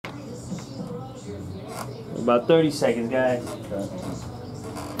About 30 seconds, guys. Okay.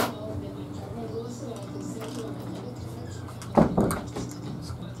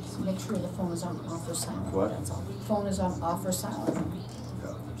 Make sure the phone is on off or silent. What? That's all. Phone is on off or silent.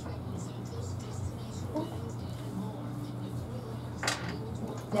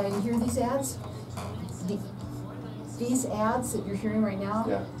 Now you hear these ads? These ads that you're hearing right now,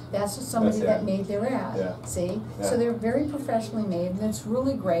 Yeah. that's just somebody that made their ad. Yeah. See? Yeah. So they're very professionally made, and it's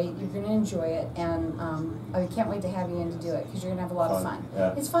really great. You're going to enjoy it, and I can't wait to have you in to do it because you're going to have a lot of fun.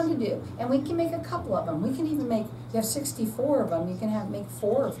 Yeah. It's fun to do, and we can make a couple of them. We can even make. You have 64 of them. You can make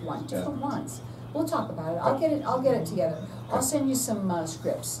 4 of one, different ones. We'll talk about it. I'll get it together. I'll send you some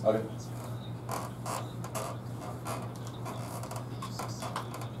scripts. Okay.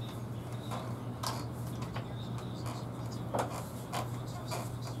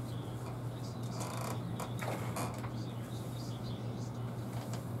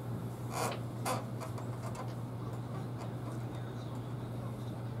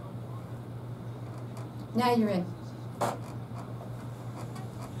 Now you're in.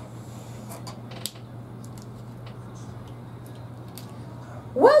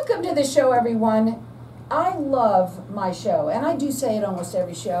 Welcome to the show, everyone. I love my show, and I do say it almost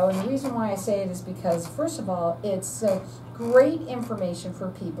every show, and the reason why I say it is because, first of all, it's great information for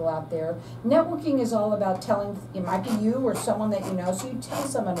people out there. Networking is all about telling, it might be you or someone that you know, so you tell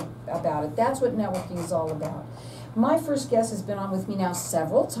someone about it. That's what networking is all about. My first guest has been on with me now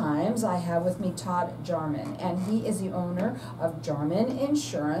several times. I have with me Todd Jarmin, and he is the owner of Jarmin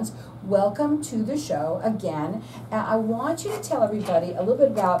Insurance. Welcome to the show again. I want you to tell everybody a little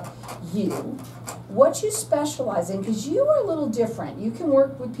bit about you, what you specialize in, because you are a little different. You can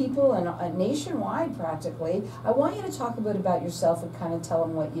work with people nationwide practically. I want you to talk a bit about yourself and kind of tell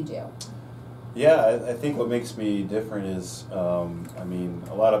them what you do. Yeah, I think what makes me different is, I mean,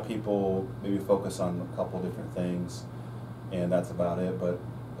 a lot of people maybe focus on a couple different things, and that's about it. But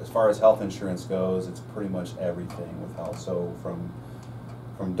as far as health insurance goes, it's pretty much everything with health. So from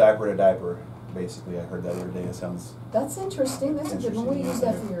diaper to diaper, basically. I heard that the other day. It sounds. That's interesting. That's a good one. What do you use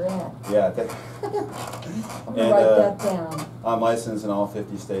that for your ad? Yeah. I'm gonna write that down. I'm licensed in all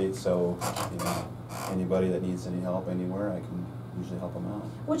 50 states, so anybody that needs any help anywhere, I can usually help them out.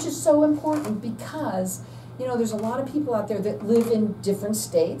 Which is so important because, there's a lot of people out there that live in different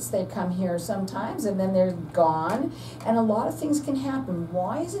states. They come here sometimes and then they're gone, and a lot of things can happen.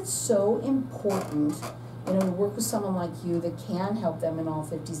 Why is it so important, to work with someone like you that can help them in all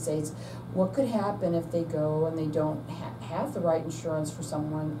 50 states? What could happen if they go and they don't have the right insurance for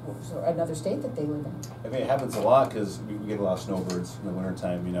someone, or another state that they live in? I mean, it happens a lot because we get a lot of snowbirds in the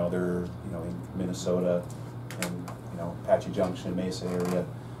wintertime. They're in Minnesota and Apache Junction, Mesa area,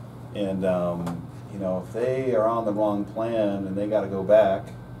 and if they are on the wrong plan and they got to go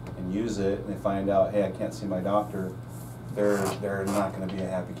back and use it, and they find out, hey, I can't see my doctor, they're not going to be a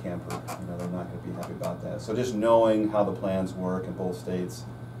happy camper. They're not going to be happy about that. So just knowing how the plans work in both states,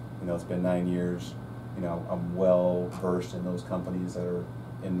 it's been 9 years. I'm well versed in those companies that are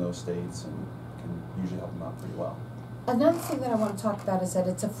in those states and can usually help them out pretty well. Another thing that I want to talk about is that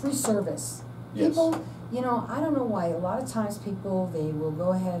it's a free service. Yes. People, I don't know why, a lot of times people, they will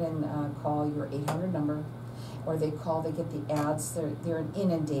go ahead and call your 800 number, or they get the ads, they're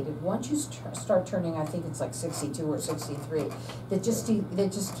inundated. Once you start turning, I think it's like 62 or 63, that just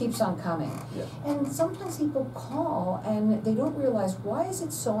keeps on coming. Yeah. And sometimes people call and they don't realize, why is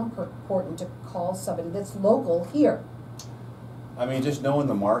it so important to call somebody that's local here? I mean, just knowing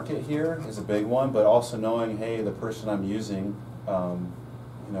the market here is a big one, but also knowing, hey, the person I'm using,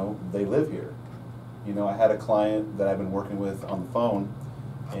 they live here. I had a client that I've been working with on the phone,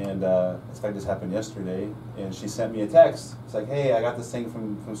 and in fact, this happened yesterday, and she sent me a text. It's like, hey, I got this thing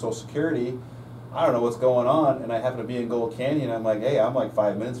from Social Security. I don't know what's going on, and I happen to be in Gold Canyon. I'm like, hey, I'm like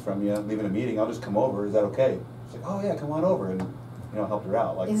 5 minutes from you, leaving a meeting. I'll just come over. Is that okay? She's like, oh yeah, come on over, and helped her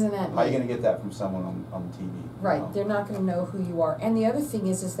out. Like, isn't that how are you neat? going to get that from someone on TV? Right, they're not going to know who you are. And the other thing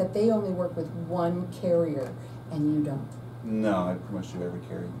is that they only work with one carrier, and you don't. No, I pretty much do every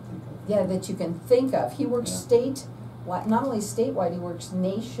carrier you can think of. Yeah, that you can think of. He works not only statewide, he works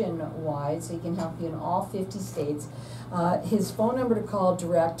nationwide, so he can help you in all 50 states. His phone number to call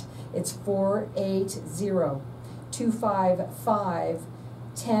direct, it's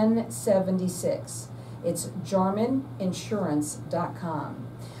 480-255-1076. It's jarmininsurance.com.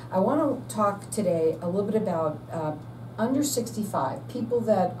 I want to talk today a little bit about under 65, people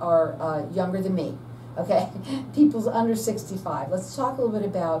that are younger than me, okay? People's under 65. Let's talk a little bit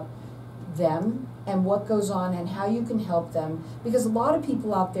about them and what goes on and how you can help them, because a lot of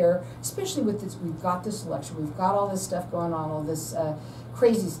people out there, especially with this, we've got this election, we've got all this stuff going on, all this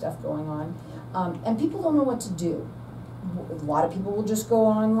crazy stuff going on. And people don't know what to do. A lot of people will just go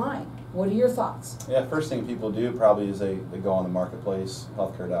online. What are your thoughts? Yeah, first thing people do probably is they go on the marketplace,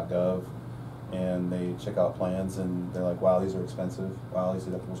 healthcare.gov, and they check out plans, and they're like, wow, these are expensive. Wow, these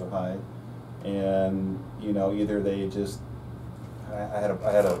deductibles are high. And, you know, either they just, I had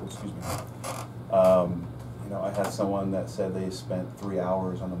a excuse me, you know, I had someone that said they spent 3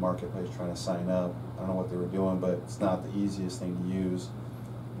 hours on the marketplace trying to sign up. I don't know what they were doing, but it's not the easiest thing to use.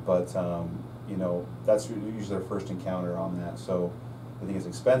 But, you know, that's usually their first encounter on that. So I think it's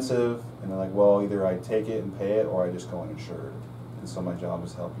expensive, and they're like, well, either I take it and pay it, or I just go uninsured. And so my job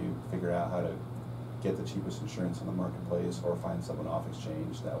is to help you figure out how to get the cheapest insurance on the marketplace, or find someone off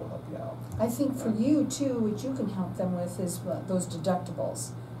exchange that will help you out. I think for you too, what you can help them with is those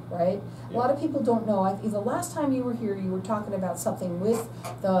deductibles, right? Yeah. A lot of people don't know. The last time you were here, you were talking about something with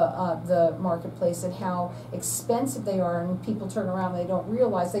the marketplace and how expensive they are, and people turn around and they don't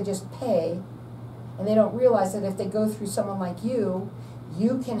realize, they just pay, and they don't realize that if they go through someone like you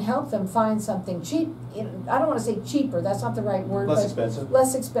can help them find something cheap. I don't want to say cheaper, that's not the right word. Less expensive.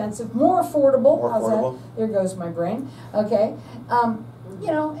 Less expensive, more affordable. More affordable. That? There goes my brain. Okay. You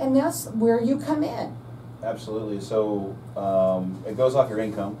know, and that's where you come in. Absolutely. So it goes off your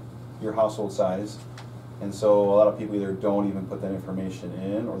income, your household size. And so a lot of people either don't even put that information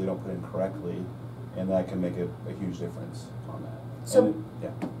in, or they don't put it in correctly, and that can make a huge difference on that. So and,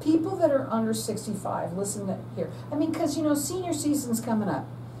 yeah. People that are under 65, listen to here. I mean, because, you know, senior season's coming up.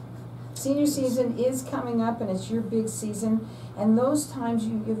 Senior season is coming up, and it's your big season. And those times,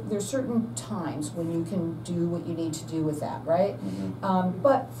 there's certain times when you can do what you need to do with that, right? Mm-hmm.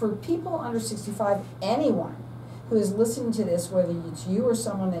 But for people under 65, anyone who is listening to this, whether it's you or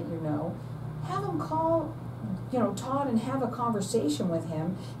someone that you know, have them call, you know, Todd, and have a conversation with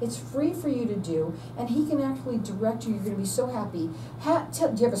him. It's free for you to do, and he can actually direct you. You're going to be so happy. Do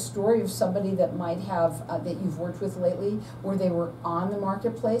you have a story of somebody that might have, that you've worked with lately, where they were on the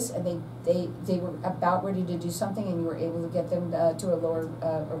marketplace and they were about ready to do something, and you were able to get them to a lower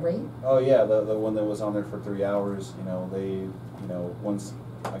rate? Oh yeah, the one that was on there for 3 hours, you know, once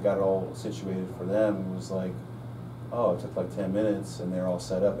I got it all situated for them, it was like, oh, it took like 10 minutes, and they're all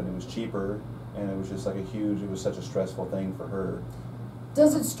set up, and it was cheaper. And it was just like it was such a stressful thing for her.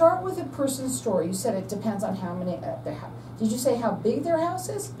 Does it start with a person's story? You said it depends on how many, did you say how big their house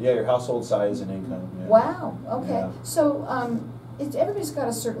is? Yeah, your household size and income. Yeah. Wow, okay. Yeah. So everybody's got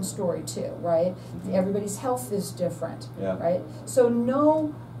a certain story too, right? Mm-hmm. Everybody's health is different, yeah. Right? So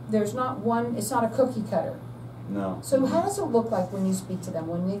no, there's not one, it's not a cookie cutter. No. So how does it look like when you speak to them,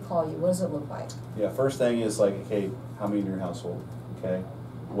 when they call you? What does it look like? Yeah, first thing is like, okay, how many in your household? Okay.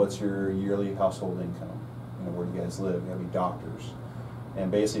 What's your yearly household income? You know, where do you guys live? You gotta be doctors.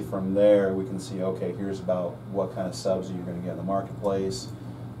 And basically from there, we can see, okay, here's about what kind of subsidy you're gonna get in the marketplace.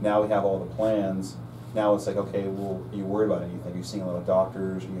 Now we have all the plans. Now it's like, okay, well, are you worried about anything? Are you seeing a lot of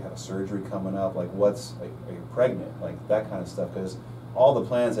doctors? You have a surgery coming up? Like, are you pregnant? Like, that kind of stuff. Because all the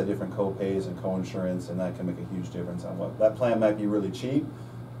plans have different co-pays and co-insurance, and that can make a huge difference on what. That plan might be really cheap,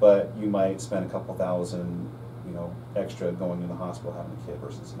 but you might spend a couple thousand, you know, extra going to the hospital having a kid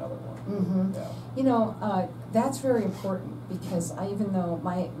versus another one. Mm-hmm. Yeah. You know, that's very important, because even though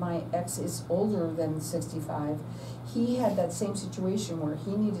my ex is older than 65, he had that same situation where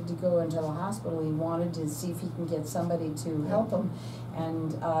he needed to go into the hospital. He wanted to see if he can get somebody to help him,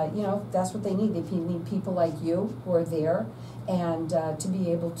 and you know, that's what they need. They need people like you who are there, and to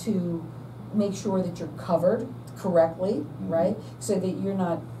be able to make sure that you're covered correctly, mm-hmm. Right? So that you're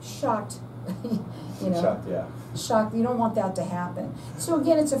not shocked. You know, shocked, yeah. Shocked. You don't want that to happen. So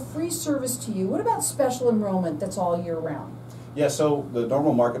again, it's a free service to you. What about special enrollment that's all year round? Yeah, so the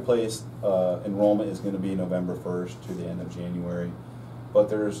normal marketplace enrollment is going to be November 1st to the end of January.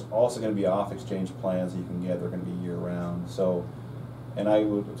 But there's also going to be off exchange plans that you can get. They're going to be year round. So, and I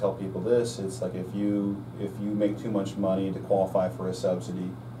would tell people this, it's like if you make too much money to qualify for a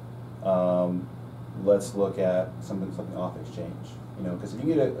subsidy, let's look at something off exchange. You know, because if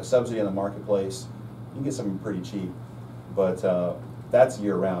you get a subsidy on the marketplace, you can get something pretty cheap, but that's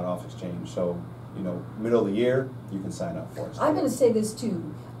year-round off exchange. So, you know, middle of the year, you can sign up for it. I'm going to say this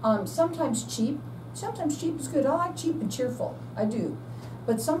too. Sometimes cheap is good. I like cheap and cheerful. I do.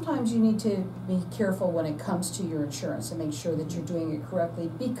 But sometimes you need to be careful when it comes to your insurance and make sure that you're doing it correctly,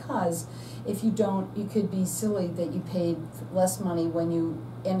 because if you don't, you could be silly that you paid less money when you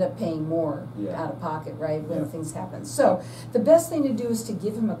end up paying more Yeah. out of pocket, right, when Yeah. things happen. So the best thing to do is to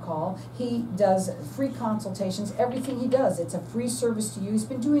give him a call. He does free consultations, everything he does. It's a free service to you. He's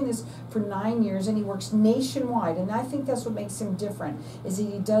been doing this for 9 years, and he works nationwide, and I think that's what makes him different, is that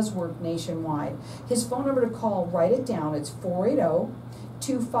he does work nationwide. His phone number to call, write it down, it's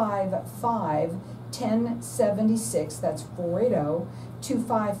 480-255-1076. That's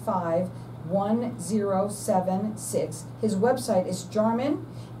 480-255-1076. His website is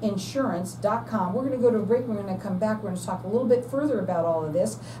jarmininsurance.com. We're going to go to a break. We're going to come back. We're going to talk a little bit further about all of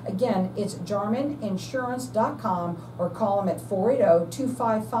this. Again, it's jarmininsurance.com, or call him at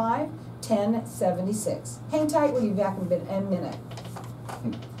 480-255-1076. Hang tight. We'll be back in a minute.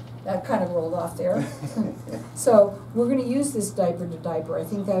 That kind of rolled off there. So we're going to use this diaper to diaper. I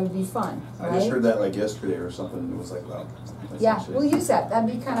think that would be fun. I just heard that like yesterday or something. It was like, wow. Yeah, we'll use that. That'd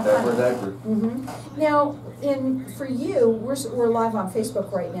be kind of Diaper, fun. diaper. Now, for you, we're live on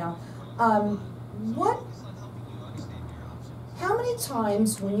Facebook right now. How many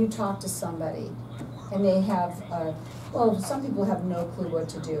times when you talk to somebody and they have, some people have no clue what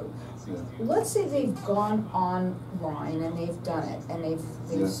to do. Yeah. Let's say they've gone online and they've done it and they've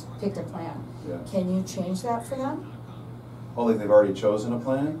picked a plan. Yeah. Can you change that for them? Oh, like they've already chosen a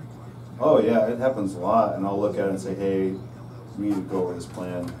plan? Oh yeah, it happens a lot, and I'll look at it and say, hey, we need to go over this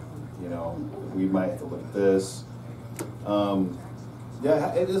plan. You know, we might have to look at this.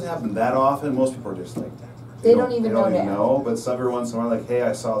 Yeah, it doesn't happen that often. Most people are just like, They don't even know. But every once in a while, like, hey,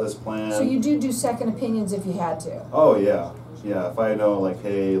 I saw this plan. So you do second opinions if you had to? Oh yeah, yeah. If I know, like,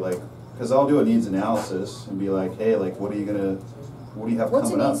 hey, like, because I'll do a needs analysis and be like, hey, like, what do you have coming up? What's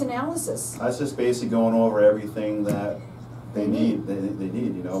a needs analysis? That's just basically going over everything that they need. They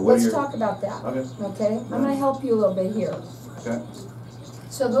need, you know. Let's talk about that. Okay. Okay? I'm going to help you a little bit here. Okay.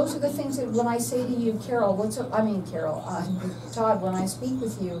 So those are the things that when I say to you, Carol, Todd, when I speak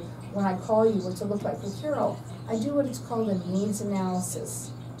with you, when I call you, what's it look like? Well, Carol, I do what it's called a needs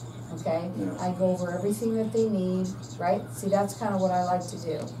analysis. Okay? Yeah. I go over everything that they need, right? See, that's kind of what I like to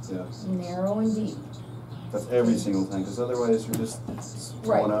do. Yeah. Narrow and deep. That's every single thing, because otherwise you're just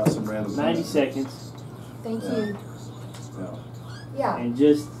throwing out some random. 90 seconds. Thank Yeah. you. Yeah. Yeah. And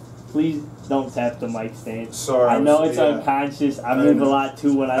just please don't tap the mic stand. Sorry. I know it's yeah. unconscious. I move a lot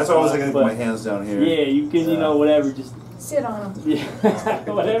too when That's I why I was talk, like, I put my hands down here. yeah, you can, you know, whatever. Just Sit on them. yeah,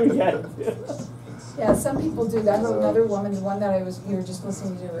 whatever you got to do. Yeah, some people do that. I know another woman, the one that we were just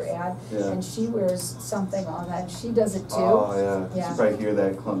listening to her ad, Yeah. and she wears something on that. She does it too. Oh yeah. Yeah. You probably hear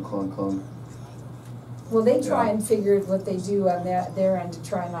that clunk, clunk, clunk. Well, they try Yeah. and figure what they do on their end to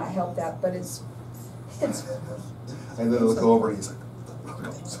try and not help that, but it's. And then they'll look over and he's like,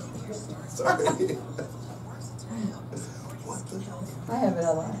 sorry. What the hell? I have it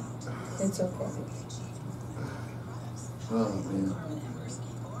all on. It's okay. Oh man.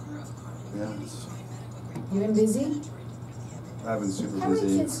 Yeah. You been busy? I've been super How busy.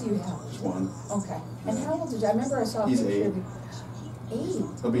 many kids do you have? Just one. Okay. And how old did you? I remember I saw a He's picture 8. of you. 8?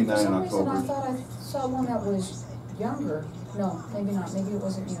 He'll be 9 For some in reason I October. thought I saw one that was younger. No, maybe not. Maybe it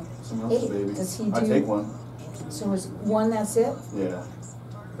wasn't you. Someone else's 8. baby. Does he I do? take one. So is one that's it? Yeah.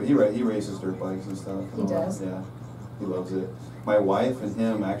 But he races dirt bikes and stuff. He does? Yeah. He loves it. My wife and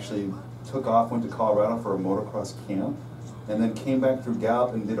him actually took off, went to Colorado for a motocross camp, and then came back through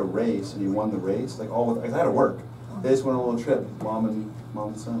Gallup and did a race, and he won the race. Like all with, I had to work. They just went on a little trip, mom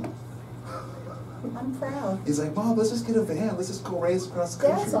and son. I'm proud. He's like, Mom, let's just get a van. Let's just go race across the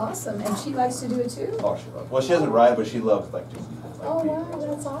country. That's awesome. And she likes to do it too? Oh, she loves. Well, she doesn't ride, but she loves like doing that. Like, Oh, being wow, crazy.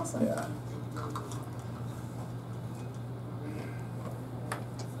 that's awesome. Yeah.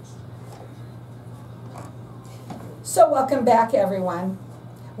 So welcome back, everyone.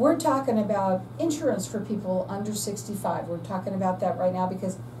 We're talking about insurance for people under 65. We're talking about that right now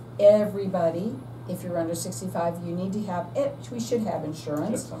because everybody, if you're under 65, you need to have it. We should have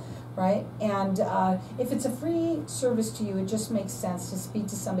insurance, Yes. right? And if it's a free service to you, it just makes sense to speak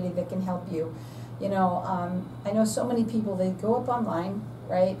to somebody that can help you. You know, I know so many people, they go up online,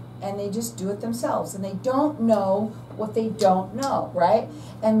 right, and they just do it themselves, and they don't know what they don't know, right?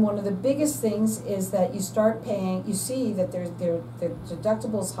 And one of the biggest things is that you start paying, you see that the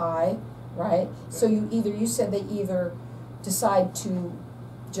deductible's high, right? So you said they either decide to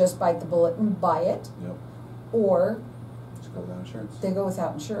just bite the bullet and buy it, Yep. or Just go without insurance. they go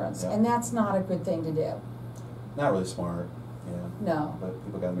without insurance, Yeah. and that's not a good thing to do. Not really smart. Yeah. No. But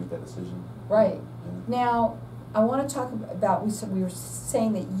people got to make that decision. Right. Yeah. Now, I want to talk about, we were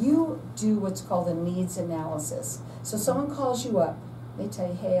saying that you do what's called a needs analysis. So someone calls you up, they tell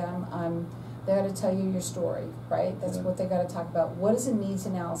you, hey, they got to tell you your story, right? That's Yeah. what they got to talk about. What is a needs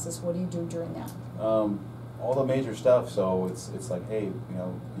analysis? What do you do during that? all the major stuff. So it's like, hey, you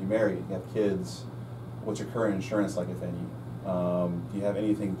know, you married, you have kids. What's your current insurance like, if any? Do you have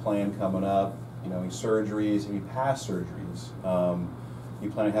anything planned coming up? You know, any surgeries, any past surgeries? You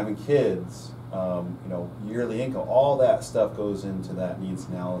plan on having kids? You know, yearly income. All that stuff goes into that needs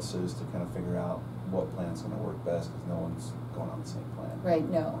analysis to kind of figure out what plan's going to work best, because no one's going on the same plan. Right,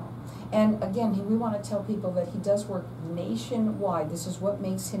 no. And again, we want to tell people that he does work nationwide. This is what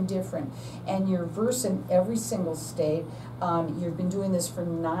makes him different. And you're versed in every single state. You've been doing this for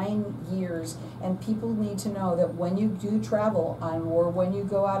 9 years, and people need to know that when you do travel or when you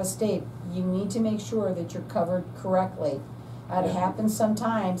go out of state, you need to make sure that you're covered correctly. It happens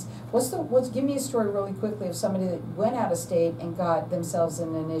sometimes. Give me a story really quickly of somebody that went out of state and got themselves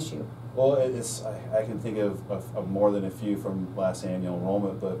in an issue. Well, I can think of more than a few from last annual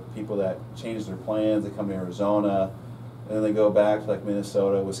enrollment, but people that change their plans, they come to Arizona, and then they go back to like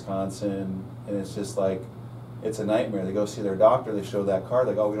Minnesota, Wisconsin, and it's just like, it's a nightmare. They go see their doctor, they show that card,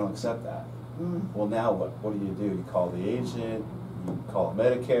 like, oh, we don't accept that. Well, now what? What do? You call the agent, you call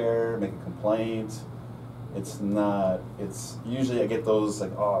Medicare, make a complaint. It's usually I get those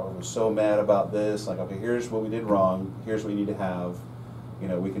like, oh, we're so mad about this, like, okay, here's what we did wrong, here's what you need to have. You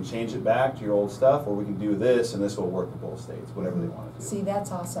know, we can change it back to your old stuff, or we can do this, and this will work in both states, whatever they want to do. See,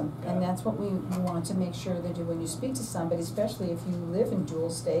 that's awesome. Yeah. And that's what we want to make sure they do. When you speak to somebody, especially if you live in dual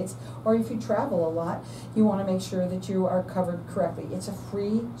states, or if you travel a lot, you want to make sure that you are covered correctly. It's a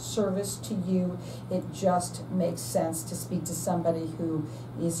free service to you. It just makes sense to speak to somebody who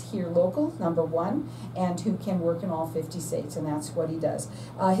is here local, number one, and who can work in all 50 states, and that's what he does.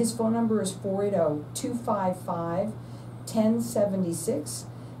 His phone number is 480-255-1076.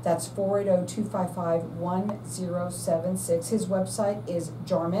 That's 480-255-1076. His website is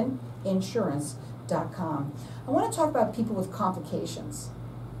jarmininsurance.com. I want to talk about people with complications.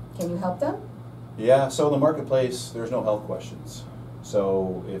 Can you help them? Yeah, so in the marketplace, there's no health questions.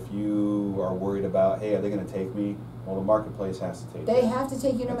 So if you are worried about, hey, are they going to take me? Well, the marketplace has to take you. They have to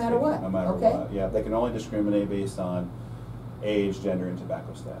take you no matter what. No matter okay. what. Yeah, they can only discriminate based on age, gender, and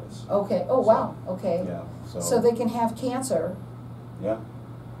tobacco status. Okay. Oh, wow. Okay. Yeah. So they can have cancer. Yeah.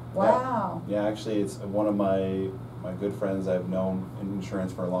 Wow. Yeah, actually, it's one of my good friends I've known in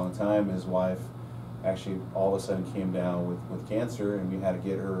insurance for a long time. His wife actually all of a sudden came down with cancer, and we had to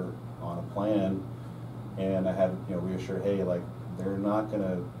get her on a plan. And I had reassure, hey, like they're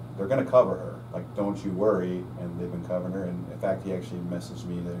gonna cover her. Like, don't you worry. And they've been covering her. And in fact, he actually messaged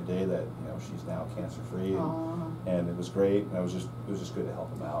me the other day that she's now cancer free, and it was great. And it was just good to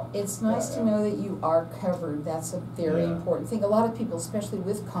help him out. It's nice to know that you are covered. That's a very important thing. A lot of people, especially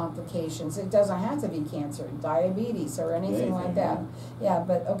with complications, it doesn't have to be cancer, diabetes, or anything like that. Yeah,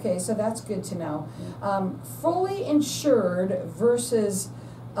 but okay, so that's good to know. Fully insured versus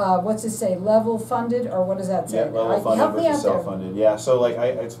what's it say? Level funded, or what does that say? Yeah, level funded versus self-funded. Yeah, so like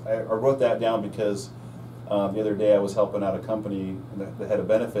I wrote that down because the other day I was helping out a company, the head of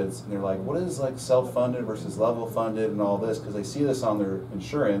benefits, and they're like, "What is like self-funded versus level funded and all this?" Because they see this on their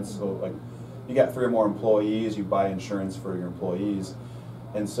insurance. So like, you got 3 or more employees, you buy insurance for your employees,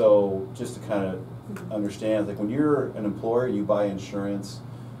 and so just to kind of understand, like when you're an employer, you buy insurance,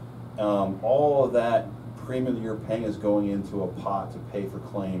 all of that premium that you're paying is going into a pot to pay for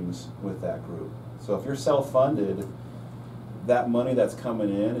claims with that group. So if you're self-funded, that money that's coming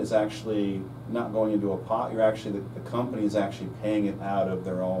in is actually not going into a pot. You're actually, the company is actually paying it out of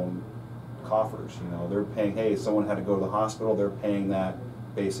their own coffers. They're paying, hey, someone had to go to the hospital, they're paying that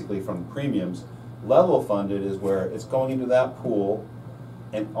basically from the premiums. Level funded is where it's going into that pool,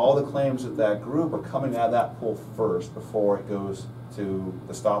 and all the claims with that group are coming out of that pool first before it goes to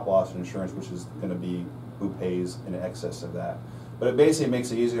the stop loss insurance, which is going to be who pays in excess of that. But it basically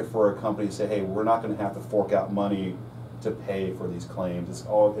makes it easier for a company to say, hey, we're not going to have to fork out money to pay for these claims. It's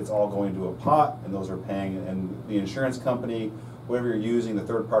all going to a pot, and those are paying, and the insurance company, whatever you're using, the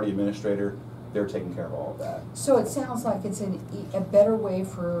third-party administrator, they're taking care of all of that. So it sounds like it's a better way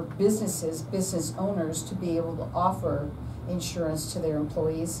for business owners to be able to offer insurance to their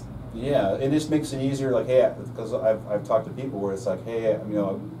employees. Yeah, it just makes it easier. Like, hey, because I've talked to people where it's like, hey,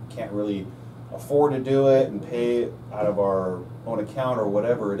 can't really afford to do it and pay out of our own account or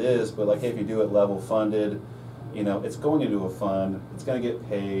whatever it is, but like, hey, if you do it level funded, it's going into a fund, it's going to get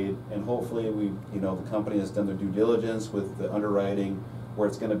paid, and hopefully the company has done their due diligence with the underwriting where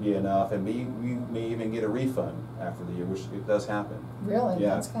it's going to be enough, and we may even get a refund after the year, which it does happen. Really?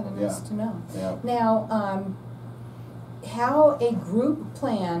 Yeah. That's kind of nice to know. Yeah. Now, how a group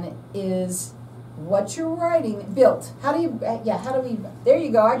plan is what you're writing, built. How do you, how do we, there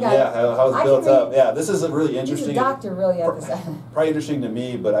you go, I got it. Yeah, how it's I built can read- up. Yeah, this is a really He's interesting. a doctor, really, at this. Probably interesting to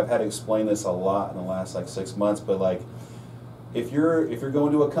me, but I've had to explain this a lot in the last like 6 months. But like, if you're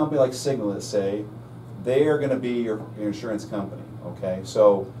going to a company like Cigna, let's say, they are going to be your insurance company. Okay,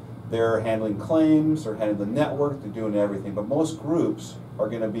 so they're handling claims, they're handling the network, they're doing everything. But most groups are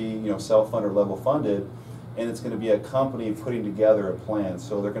going to be self-funded or level funded, and it's going to be a company putting together a plan.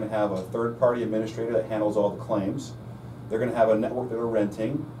 So they're going to have a third-party administrator that handles all the claims. They're going to have a network that they're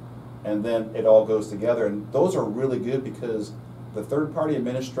renting, and then it all goes together. And those are really good because the third-party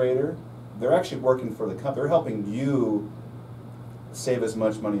administrator, they're actually working for the company. They're helping you save as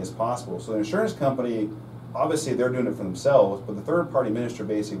much money as possible. So the insurance company, obviously they're doing it for themselves, but the third-party administrator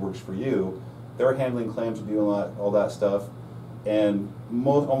basically works for you. They're handling claims and doing all that stuff. And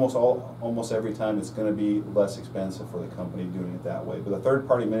almost every time it's going to be less expensive for the company doing it that way. But the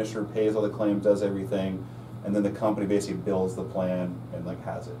third-party administrator pays all the claims, does everything, and then the company basically builds the plan and like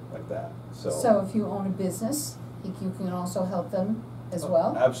has it like that. So if you own a business, you can also help them as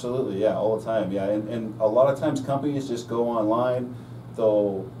well? Absolutely, yeah, all the time, yeah. And a lot of times companies just go online,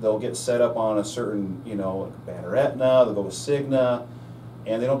 they'll get set up on a certain, like Banner Aetna, they'll go with Cigna,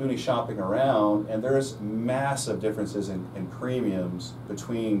 and they don't do any shopping around, and there's massive differences in premiums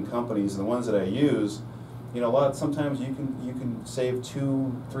between companies. And the ones that I use, sometimes you can save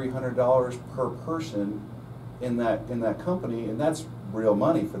 $200-300 per person in that company, and that's real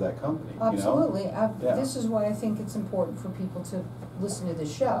money for that company. Absolutely. Yeah. This is why I think it's important for people to listen to the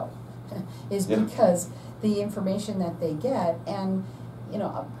show, is Yeah. because the information that they get, and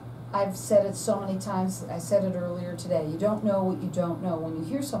I've said it so many times, I said it earlier today, you don't know what you don't know. When you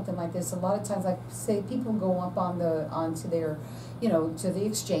hear something like this, a lot of times, like say people go up onto their, to the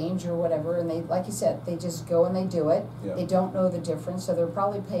exchange or whatever, and they, like you said, they just go and they do it. Yeah. They don't know the difference, so they're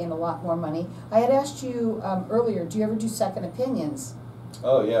probably paying a lot more money. I had asked you earlier, do you ever do second opinions?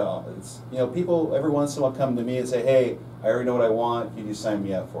 Oh yeah, it's people every once in a while come to me and say, hey, I already know what I want, can you sign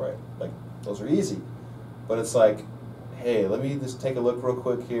me up for it? Like, those are easy. But it's like, hey, let me just take a look real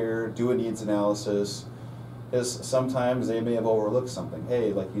quick here, do a needs analysis. Because sometimes they may have overlooked something.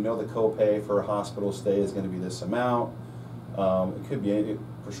 Hey, like the copay for a hospital stay is going to be this amount. It could be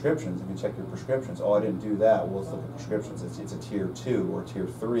prescriptions. You can check your prescriptions. Oh, I didn't do that. Well, let's look at prescriptions. It's a tier 2 or tier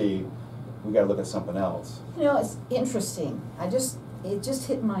 3. We got to look at something else. It's interesting. It just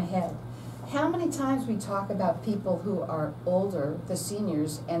hit my head. How many times we talk about people who are older, the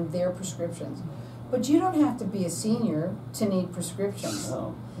seniors, and their prescriptions. But you don't have to be a senior to need prescriptions,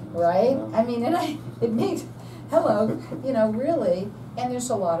 No. right? No. I mean, it makes, really, and there's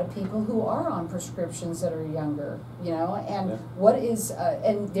a lot of people who are on prescriptions that are younger, and Yeah. what is,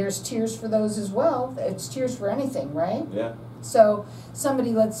 and there's tiers for those as well. It's tiers for anything, right? Yeah. So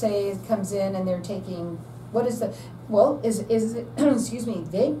somebody, let's say, comes in and they're taking, is it, excuse me,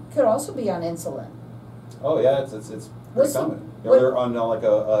 they could also be on insulin. Oh yeah, it's pretty What's the- common. what- They're on like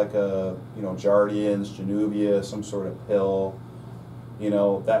a Jardians, Januvia, some sort of pill.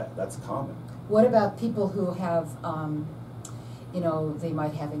 That's common. What about people who have, they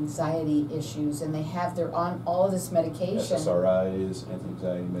might have anxiety issues and they're on all of this medication. SSRIs,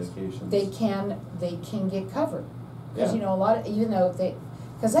 anti-anxiety medications. They can get covered. Because, Yeah. a lot of,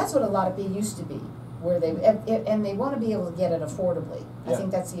 because that's what a lot of it used to be, where and they want to be able to get it affordably. I Yeah.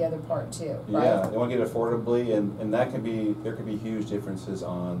 think that's the other part too, right? Yeah, they want to get it affordably, and there could be huge differences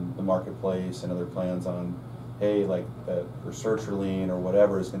on the marketplace and other plans on, hey, like for sertraline or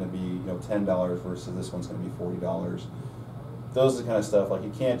whatever is going to be $10 versus this one's going to be $40. Those are the kind of stuff, like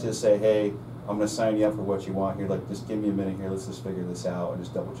you can't just say, hey, I'm going to sign you up for what you want here, like just give me a minute here, let's just figure this out and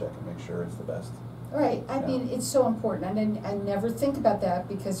just double check and make sure it's the best. Right, I Yeah. mean, it's so important, I never think about that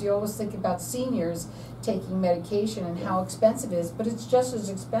because you always think about seniors taking medication and how expensive it is, but it's just as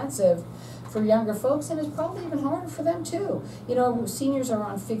expensive for younger folks, and it's probably even harder for them too. Seniors are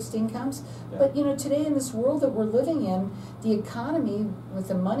on fixed incomes, Yeah. but today in this world that we're living in, the economy, with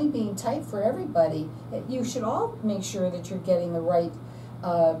the money being tight for everybody, you should all make sure that you're getting the right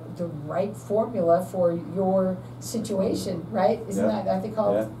formula for your situation, right? Isn't Yeah. that, I think,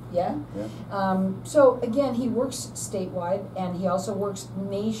 called, yeah? So again, he works statewide and he also works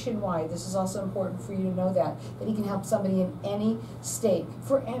nationwide. This is also important for you to know that he can help somebody in any state.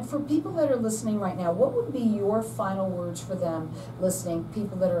 And for people that are listening right now, what would be your final words for them listening,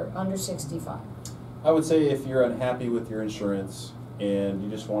 people that are under 65? I would say if you're unhappy with your insurance and you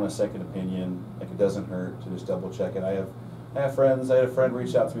just want a second opinion, like it doesn't hurt to just double check it. I have friends. I had a friend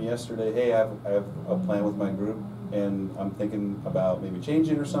reach out to me yesterday. Hey, I have a plan with my group, and I'm thinking about maybe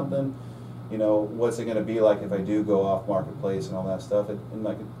changing or something. What's it going to be like if I do go off marketplace and all that stuff? And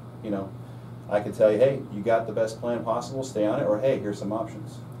like, I could tell you, hey, you got the best plan possible, stay on it, or hey, here's some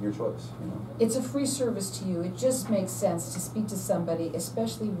options, your choice. You know. It's a free service to you. It just makes sense to speak to somebody,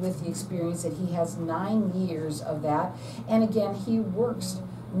 especially with the experience that he has 9 years of that. And again, he works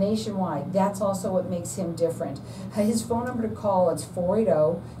nationwide. That's also what makes him different. His phone number to call, it's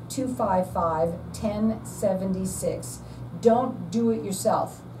 480-255-1076. Don't do it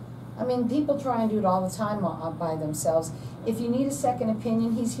yourself. I mean, people try and do it all the time by themselves. If you need a second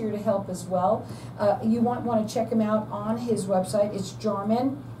opinion, he's here to help as well. You want to check him out on his website. It's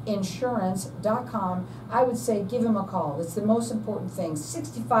jarmininsurance.com. I would say give him a call. It's the most important thing.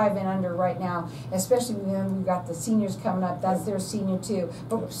 65 and under right now, especially when we've got the seniors coming up. That's their senior too.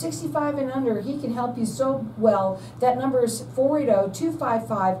 But 65 and under, he can help you so well. That number is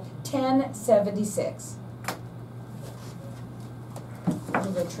 480-255-1076.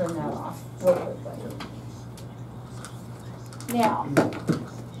 I'm going to turn that off real quickly. Now,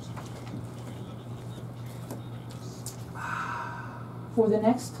 for the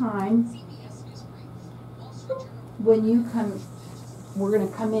next time, when you come, we're going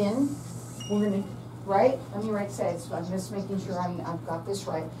to come in, we're going to, right? Let me say it, so I'm just making sure I've got this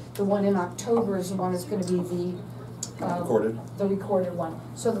right. The one in October is the one that's going to be the recorded one.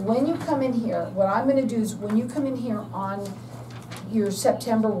 So when you come in here, what I'm going to do is when you come in here on your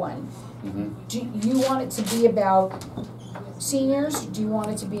September one, do you want it to be about seniors? Do you want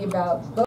it to be about